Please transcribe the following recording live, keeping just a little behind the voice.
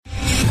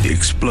The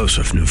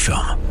explosive new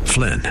film,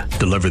 Flynn,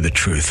 deliver the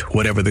truth,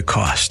 whatever the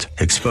cost,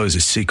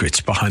 exposes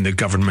secrets behind the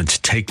government's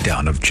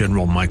takedown of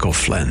General Michael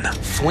Flynn.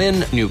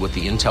 Flynn knew what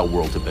the intel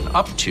world had been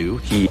up to.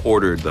 He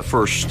ordered the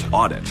first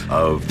audit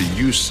of the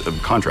use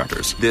of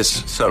contractors.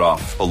 This set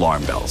off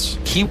alarm bells.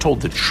 He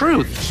told the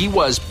truth. He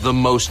was the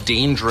most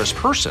dangerous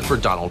person for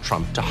Donald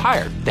Trump to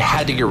hire. They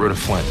had to get rid of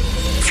Flynn.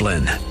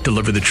 Flynn,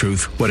 deliver the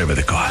truth, whatever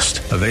the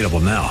cost. Available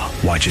now.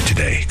 Watch it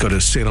today. Go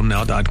to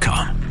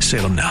salemnow.com.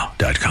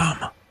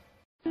 salemnow.com.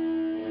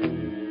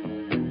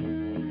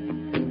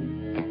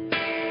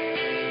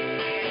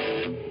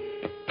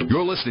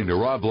 You're listening to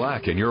Rob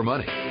Black and Your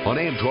Money on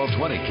AM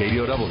 1220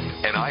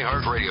 KDOW, an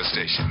iHeart radio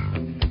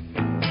station.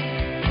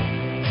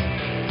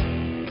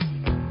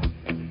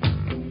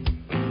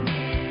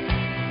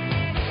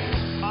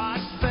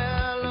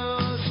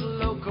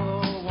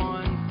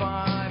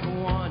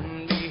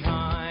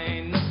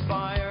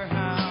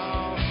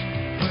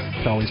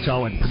 Always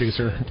tell when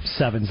producer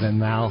Seven's in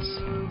the house.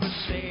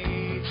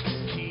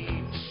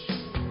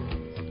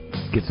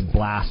 Gets a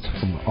blast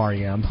from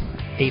REM.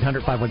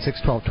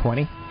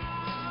 800-516-1220.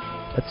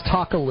 Let's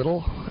talk a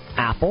little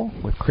Apple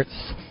with Chris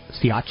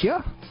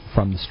Sciaccia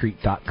from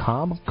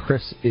TheStreet.com.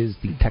 Chris is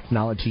the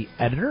technology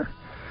editor.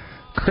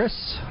 Chris,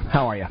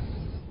 how are you?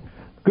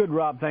 Good,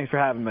 Rob. Thanks for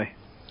having me.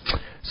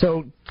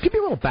 So, give me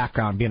a little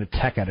background being a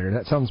tech editor.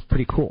 That sounds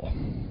pretty cool.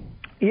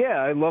 Yeah,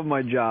 I love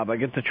my job. I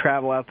get to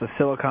travel out to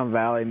Silicon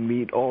Valley,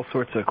 meet all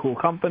sorts of cool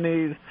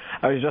companies.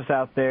 I was just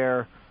out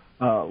there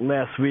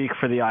last week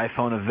for the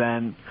iPhone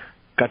event.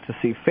 Got to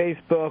see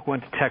Facebook,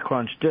 went to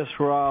TechCrunch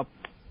Disrupt.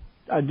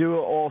 I do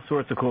all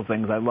sorts of cool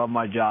things. I love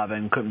my job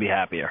and couldn't be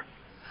happier.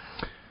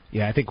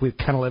 Yeah, I think we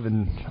kind of live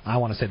in, I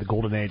want to say, the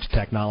golden age of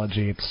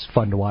technology. It's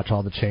fun to watch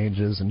all the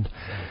changes, and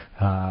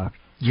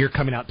you're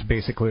coming out to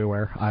basically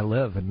where I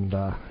live, and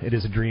it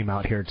is a dream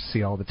out here to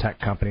see all the tech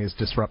companies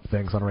disrupt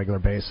things on a regular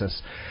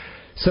basis.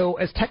 So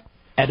as tech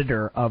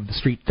editor of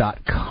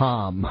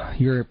TheStreet.com,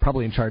 you're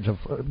probably in charge of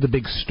the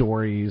big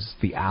stories,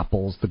 the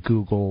Apples, the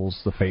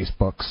Googles, the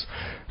Facebooks.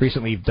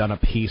 Recently you've done a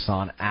piece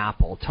on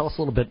Apple. Tell us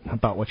a little bit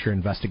about what you're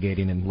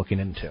investigating and looking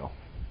into.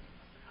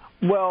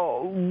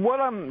 Well,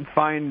 what I'm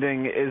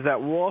finding is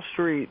that Wall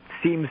Street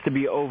seems to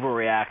be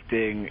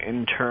overreacting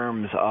in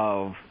terms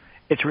of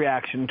its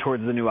reaction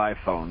towards the new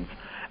iPhones.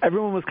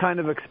 Everyone was kind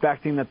of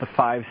expecting that the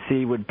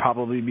 5C would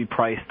probably be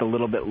priced a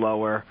little bit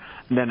lower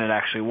than it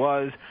actually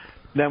was.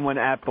 Then when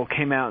Apple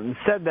came out and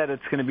said that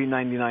it's going to be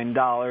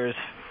 $99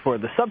 for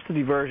the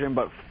subsidy version,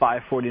 but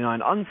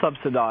 $549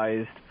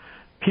 unsubsidized,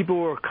 people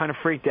were kind of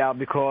freaked out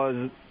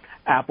because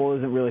Apple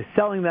isn't really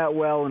selling that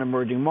well in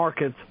emerging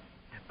markets.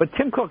 But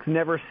Tim Cook's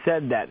never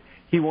said that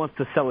he wants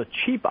to sell a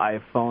cheap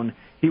iPhone.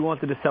 He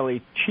wanted to sell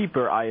a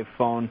cheaper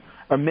iPhone,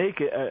 or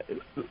make it,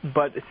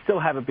 but still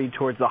have it be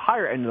towards the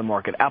higher end of the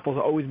market. Apple's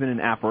always been an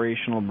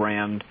aspirational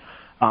brand,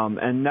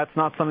 and that's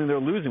not something they're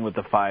losing with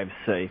the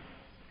 5C.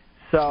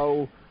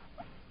 So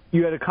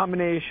you had a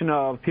combination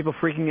of people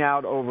freaking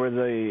out over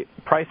the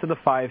price of the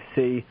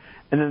 5C,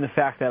 and then the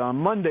fact that on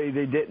Monday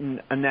they didn't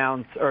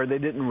announce, or they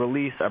didn't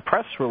release a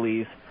press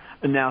release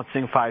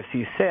announcing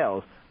 5C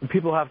sales. And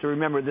people have to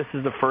remember this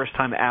is the first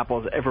time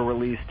Apple's ever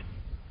released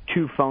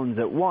two phones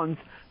at once.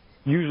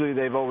 Usually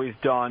they've always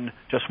done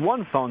just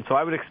one phone, so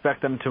I would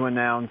expect them to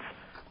announce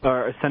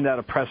or send out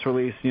a press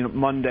release,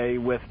 Monday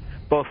with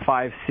both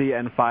 5C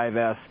and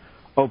 5S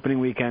opening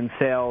weekend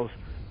sales.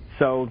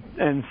 So,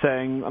 and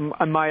saying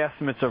my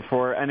estimates are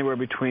for anywhere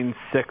between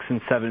 6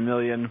 and 7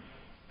 million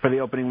for the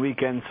opening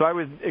weekend. So I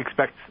would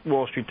expect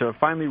Wall Street to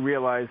finally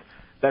realize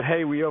that,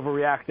 hey, we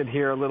overreacted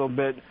here a little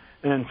bit,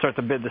 and then start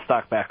to bid the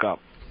stock back up.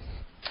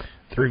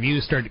 The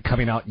reviews started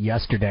coming out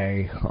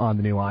yesterday on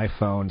the new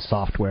iPhone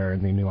software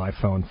and the new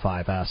iPhone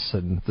 5S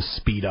and the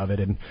speed of it.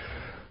 And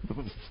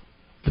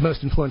the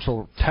most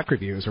influential tech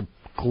reviews are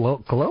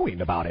glowing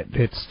about it.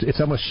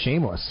 It's almost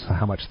shameless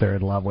how much they're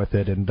in love with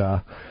it. And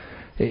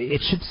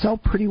it should sell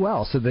pretty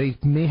well. So they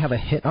may have a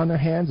hit on their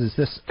hands. Is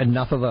this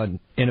enough of an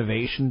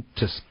innovation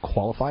to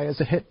qualify as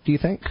a hit, do you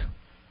think?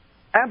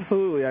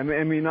 Absolutely.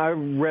 I mean, I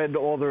read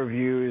all the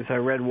reviews. I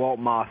read Walt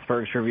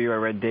Mossberg's review. I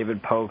read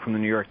David Pogue from the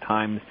New York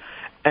Times.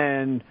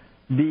 And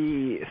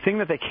the thing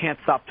that they can't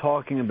stop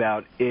talking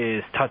about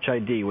is Touch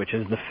ID, which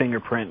is the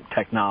fingerprint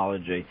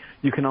technology.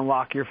 You can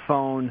unlock your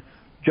phone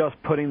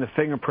just putting the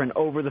fingerprint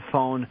over the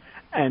phone,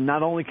 and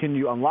not only can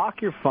you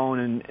unlock your phone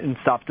and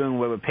stop doing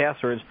away with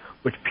passwords,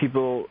 which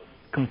people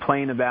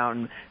complain about,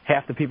 and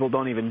half the people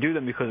don't even do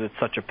them because it's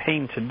such a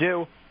pain to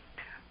do,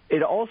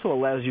 it also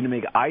allows you to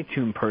make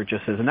iTunes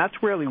purchases, and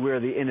that's really where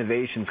the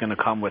innovation is going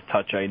to come with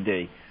Touch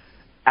ID.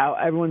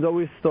 Everyone's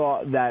always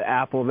thought that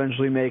Apple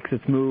eventually makes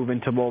its move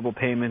into mobile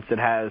payments. It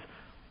has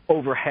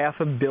over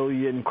 500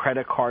 million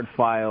credit cards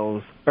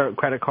on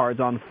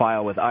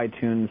file with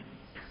iTunes.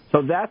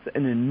 So that's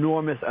an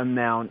enormous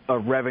amount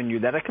of revenue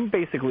that it can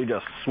basically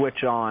just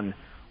switch on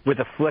with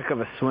a flick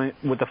of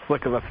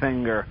a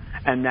finger,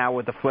 and now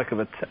with the flick of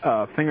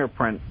a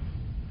fingerprint.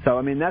 So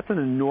I mean, that's an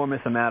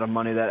enormous amount of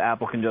money that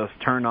Apple can just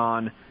turn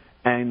on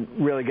and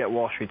really get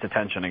Wall Street's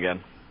attention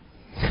again.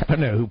 I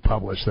don't know who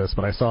published this,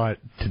 but I saw it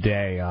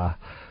today.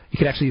 You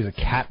could actually use a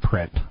cat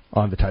print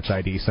on the Touch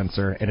ID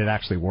sensor, and it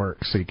actually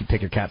works. So you can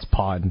take your cat's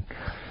paw and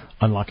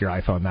unlock your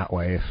iPhone that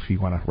way if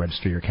you want to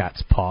register your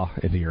cat's paw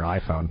into your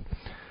iPhone.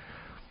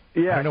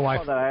 Yeah, I don't know why.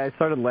 I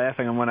started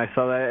laughing when I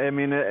saw that. I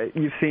mean,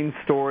 you've seen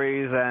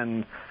stories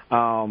and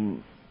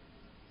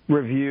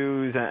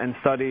reviews and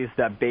studies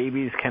that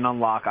babies can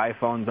unlock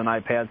iPhones and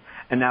iPads,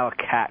 and now a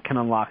cat can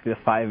unlock the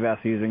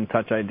 5S using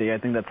Touch ID. I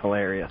think that's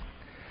hilarious.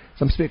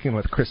 So I'm speaking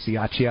with Chris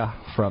Ciaccia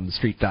from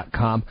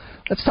TheStreet.com.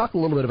 Let's talk a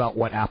little bit about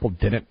what Apple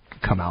didn't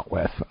come out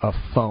with, a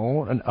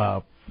phone,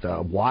 a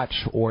watch,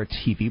 or a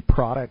TV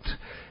product.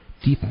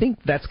 Do you think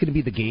that's going to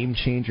be the game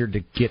changer to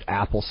get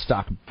Apple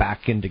stock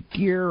back into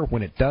gear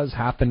when it does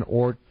happen,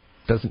 or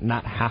does it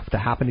not have to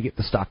happen to get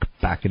the stock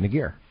back into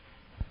gear?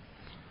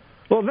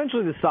 Well,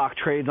 eventually the stock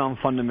trades on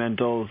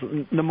fundamentals.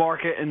 The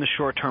market in the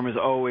short term is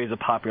always a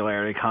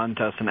popularity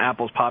contest, and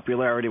Apple's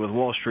popularity with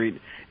Wall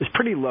Street is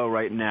pretty low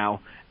right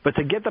now. But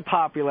to get the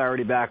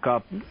popularity back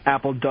up,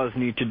 Apple does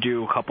need to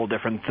do a couple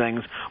different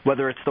things,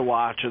 whether it's the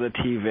watch or the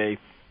TV.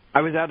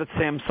 I was out at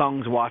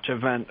Samsung's watch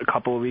event a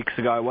couple of weeks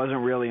ago. I wasn't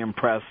really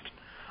impressed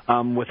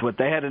with what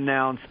they had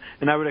announced,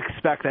 and I would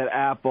expect that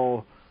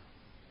Apple,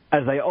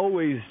 as they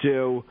always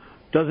do,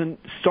 doesn't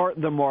start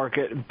the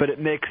market, but it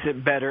makes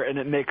it better and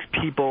it makes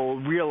people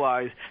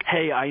realize,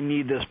 hey, I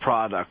need this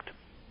product.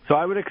 So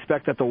I would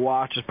expect that the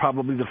watch is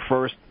probably the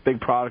first big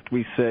product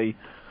we see.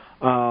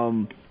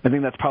 I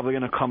think that's probably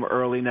going to come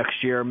early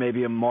next year,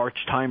 maybe a March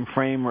time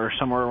frame or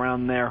somewhere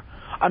around there.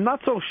 I'm not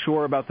so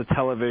sure about the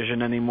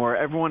television anymore.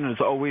 Everyone has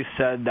always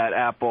said that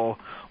Apple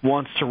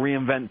wants to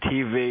reinvent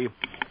TV.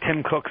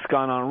 Tim Cook's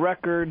gone on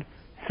record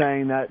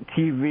saying that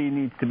TV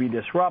needs to be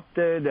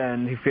disrupted,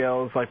 and he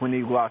feels like when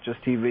he watches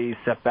TV, he's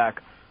set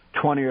back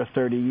 20 or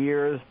 30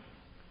 years.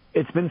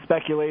 It's been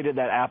speculated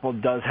that Apple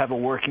does have a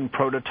working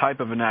prototype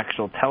of an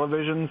actual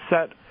television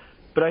set,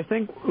 but I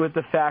think with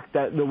the fact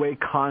that the way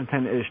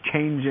content is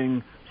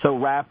changing so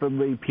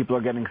rapidly, people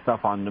are getting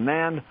stuff on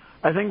demand,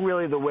 I think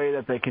really the way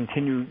that they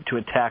continue to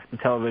attack the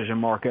television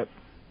market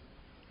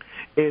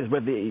is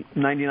with the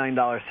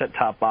 $99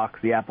 set-top box,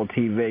 the Apple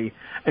TV,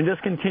 and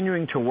just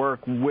continuing to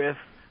work with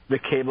the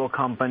cable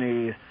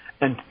companies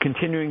and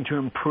continuing to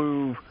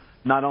improve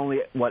not only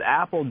what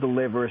Apple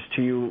delivers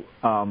to you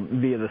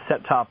via the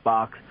set-top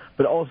box,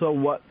 but also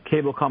what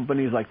cable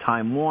companies like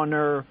Time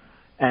Warner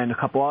and a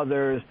couple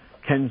others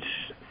can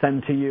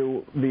send to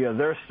you via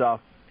their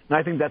stuff. And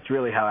I think that's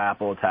really how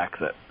Apple attacks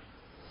it.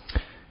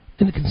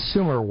 In the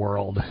consumer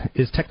world,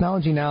 is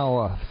technology now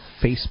a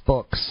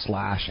Facebook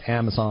 /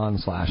 Amazon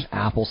 /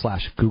 Apple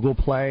 / Google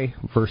Play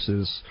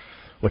versus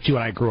what you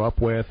and I grew up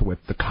with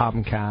the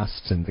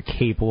Comcasts and the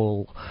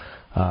cable,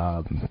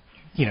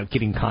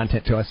 getting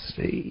content to us?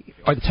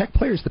 Are the tech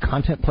players the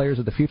content players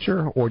of the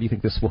future, or do you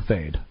think this will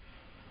fade?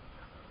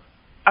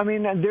 I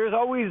mean, there's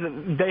always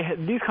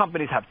these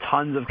companies have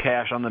tons of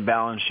cash on the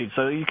balance sheet,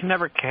 so you can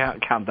never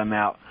count them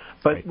out.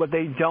 But right. What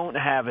they don't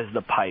have is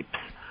the pipes,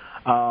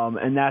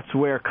 and that's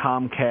where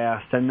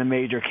Comcast and the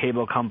major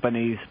cable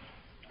companies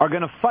are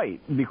going to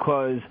fight,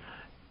 because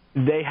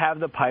they have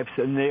the pipes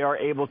and they are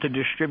able to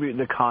distribute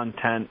the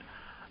content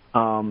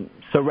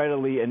so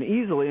readily and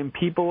easily, and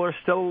people are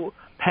still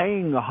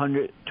paying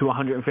 $100 to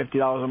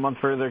 $150 a month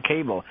for their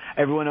cable.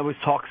 Everyone always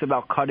talks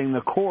about cutting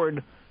the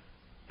cord,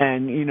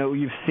 and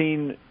you've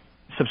seen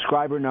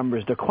subscriber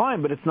numbers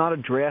decline, but it's not a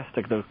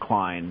drastic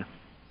decline.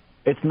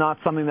 It's not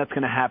something that's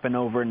going to happen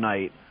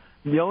overnight.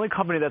 The only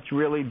company that's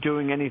really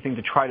doing anything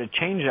to try to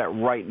change that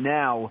right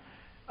now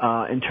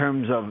in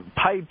terms of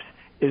pipes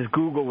is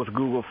Google with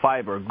Google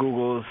Fiber.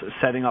 Google's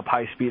setting up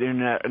high-speed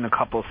internet in a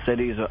couple of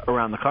cities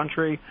around the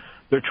country.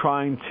 They're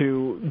trying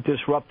to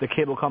disrupt the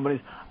cable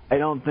companies. I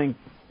don't think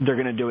they're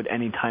going to do it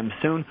anytime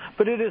soon,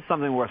 but it is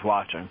something worth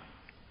watching.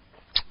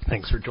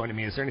 Thanks for joining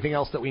me. Is there anything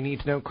else that we need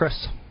to know,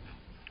 Chris?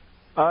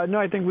 No,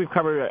 I think we've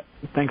covered it.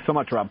 Thanks so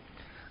much, Rob.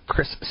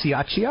 Chris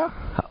Ciaccia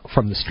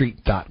from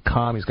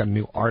TheStreet.com. He's got a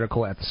new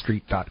article at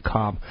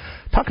TheStreet.com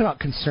talking about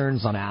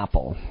concerns on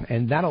Apple,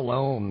 and that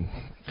alone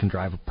can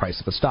drive the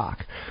price of a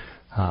stock.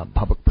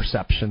 Public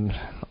perception,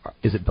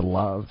 is it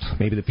beloved?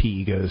 Maybe the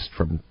PE goes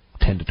from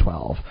 10 to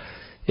 12.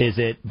 Is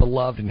it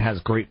beloved and has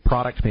great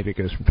product? Maybe it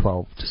goes from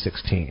 12 to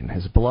 16.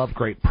 Is it beloved,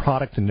 great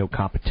product, and no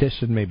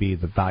competition? Maybe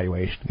the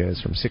valuation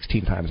goes from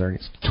 16 times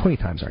earnings to 20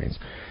 times earnings.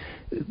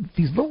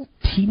 These little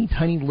teeny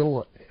tiny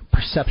little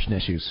perception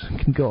issues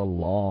can go a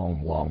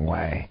long, long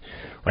way.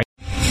 Right?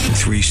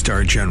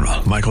 3-star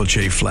General Michael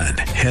J. Flynn,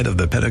 head of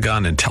the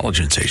Pentagon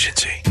Intelligence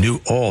Agency, knew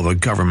all the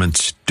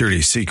government's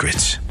dirty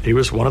secrets. He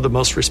was one of the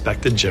most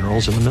respected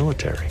generals in the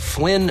military.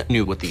 Flynn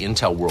knew what the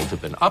intel world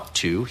had been up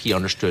to. He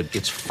understood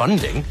its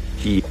funding.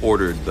 He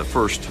ordered the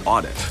first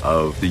audit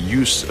of the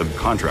use of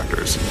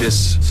contractors.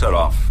 This set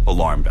off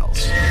alarm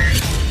bells.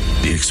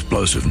 The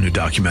explosive new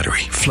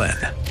documentary, Flynn,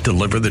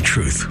 Deliver the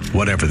Truth,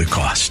 Whatever the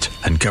Cost,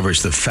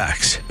 uncovers the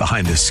facts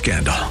behind this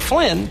scandal.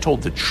 Flynn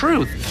told the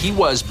truth. He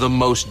was the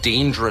most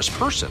dangerous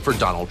person for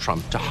Donald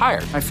Trump to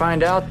hire. I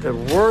find out the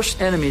worst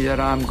enemy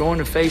that I'm going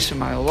to face in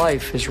my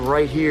life is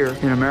right here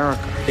in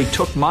America. They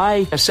took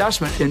my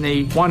assessment and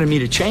they wanted me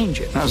to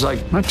change it. And I was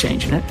like, I'm not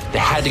changing it. They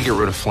had to get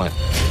rid of Flynn.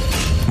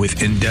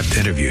 With in-depth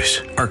interviews,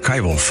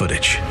 archival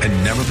footage,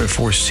 and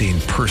never-before-seen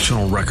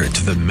personal records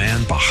of the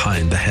man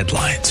behind the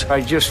headlines.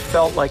 I just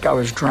felt like I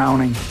was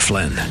drowning.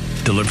 Flynn,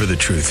 Deliver the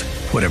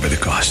Truth, Whatever the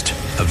Cost.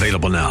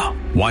 Available now.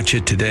 Watch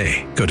it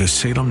today. Go to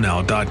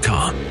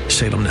salemnow.com.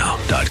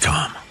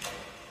 salemnow.com.